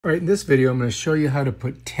All right, in this video, I'm going to show you how to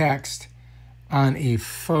put text on a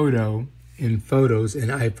photo in Photos in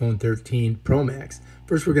iPhone 13 Pro Max.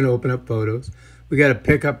 First, we're going to open up Photos. We got to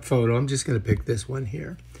pick up photo. I'm just going to pick this one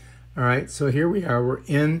here. All right, so here we are. We're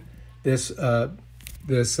in this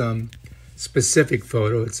specific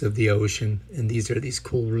photo. It's of the ocean, and these are these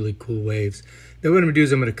cool, really cool waves. Then what I'm going to do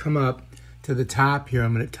is I'm going to come up to the top here.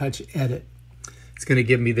 I'm going to touch Edit. It's going to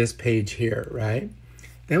give me this page here, right?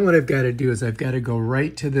 Then what I've got to do is I've got to go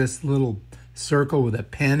right to this little circle with a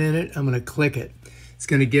pen in it. I'm going to click it. It's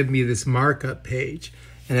going to give me this markup page.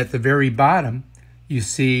 And at the very bottom, you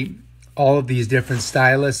see all of these different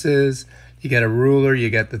styluses. You got a ruler. You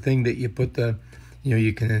got the thing that you put the,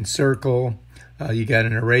 you can encircle. You got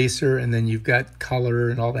an eraser, and then you've got color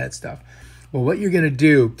and all that stuff. Well, what you're going to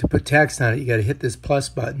do to put text on it, you got to hit this plus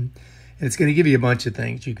button. And it's going to give you a bunch of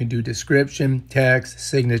things. You can do description, text,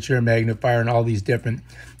 signature, magnifier, and all these different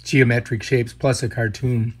geometric shapes, plus a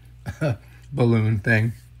cartoon balloon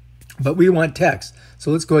thing. But we want text.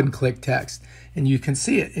 So let's go ahead and click text. And you can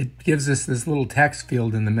see it. It gives us this little text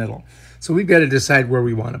field in the middle. So we've got to decide where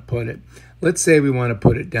we want to put it. Let's say we want to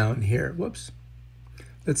put it down here. Whoops.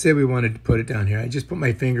 Let's say we wanted to put it down here. I just put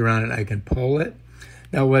my finger on it. I can pull it.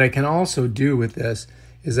 Now what I can also do with this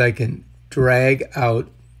is I can drag out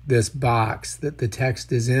this box that the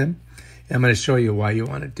text is in. And I'm going to show you why you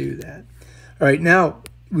want to do that. All right, now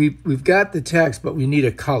we've got the text, but we need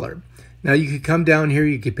a color. Now you could come down here,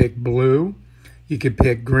 you could pick blue, you could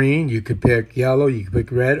pick green, you could pick yellow, you could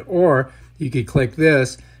pick red, or you could click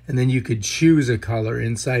this and then you could choose a color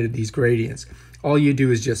inside of these gradients. All you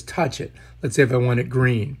do is just touch it. Let's say if I wanted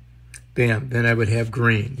green, bam, then I would have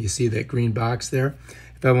green. You see that green box there?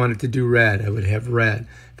 If I wanted to do red, I would have red.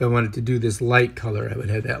 If I wanted to do this light color, I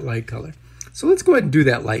would have that light color. So let's go ahead and do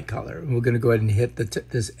that light color. We're going to go ahead and hit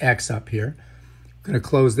this X up here. I'm going to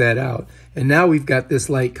close that out. And now we've got this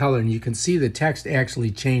light color, and you can see the text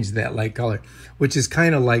actually changed that light color, which is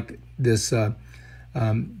kind of like this,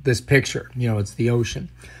 this picture. It's the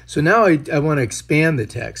ocean. So now I want to expand the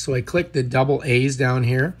text. So I click the double A's down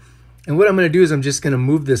here. And what I'm going to do is I'm just going to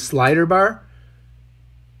move this slider bar,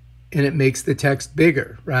 and it makes the text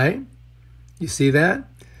bigger, right? You see that?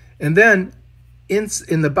 And then in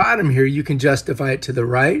the bottom here, you can justify it to the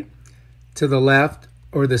right, to the left,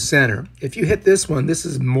 or the center. If you hit this one, this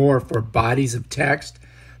is more for bodies of text,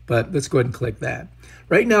 but let's go ahead and click that.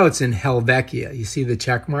 Right now it's in Helvetia. You see the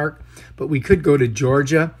check mark? But we could go to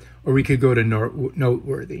Georgia, or we could go to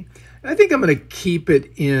Noteworthy. I think I'm going to keep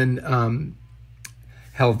it in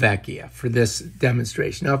Helvetia for this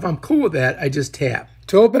demonstration. Now, if I'm cool with that, I just tap.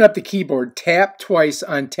 To open up the keyboard, tap twice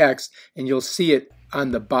on text, and you'll see it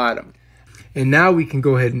on the bottom. And now we can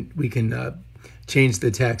go ahead and we can change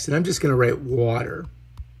the text. And I'm just going to write water.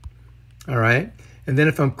 All right? And then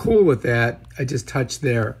if I'm cool with that, I just touch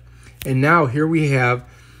there. And now here we have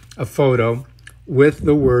a photo with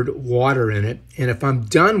the word water in it. And if I'm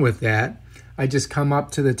done with that, I just come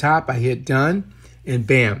up to the top, I hit done, and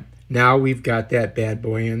bam. Now we've got that bad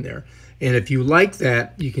boy in there. And if you like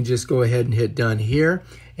that, you can just go ahead and hit done here,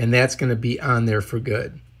 and that's going to be on there for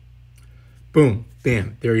good. Boom,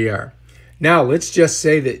 bam, there you are. Now let's just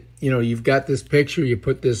say that, you've got this picture, you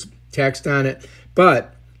put this text on it,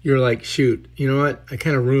 but you're like, shoot, you know what? I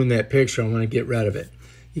kind of ruined that picture. I want to get rid of it.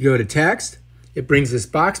 You go to text, it brings this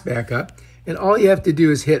box back up, and all you have to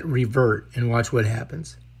do is hit revert and watch what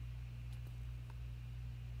happens.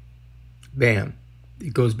 Bam.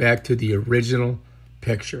 It goes back to the original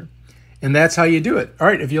picture. And that's how you do it. All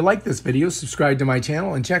right, if you like this video, subscribe to my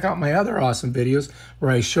channel and check out my other awesome videos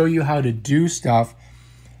where I show you how to do stuff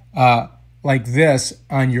like this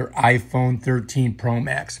on your iPhone 13 Pro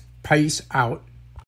Max. Peace out.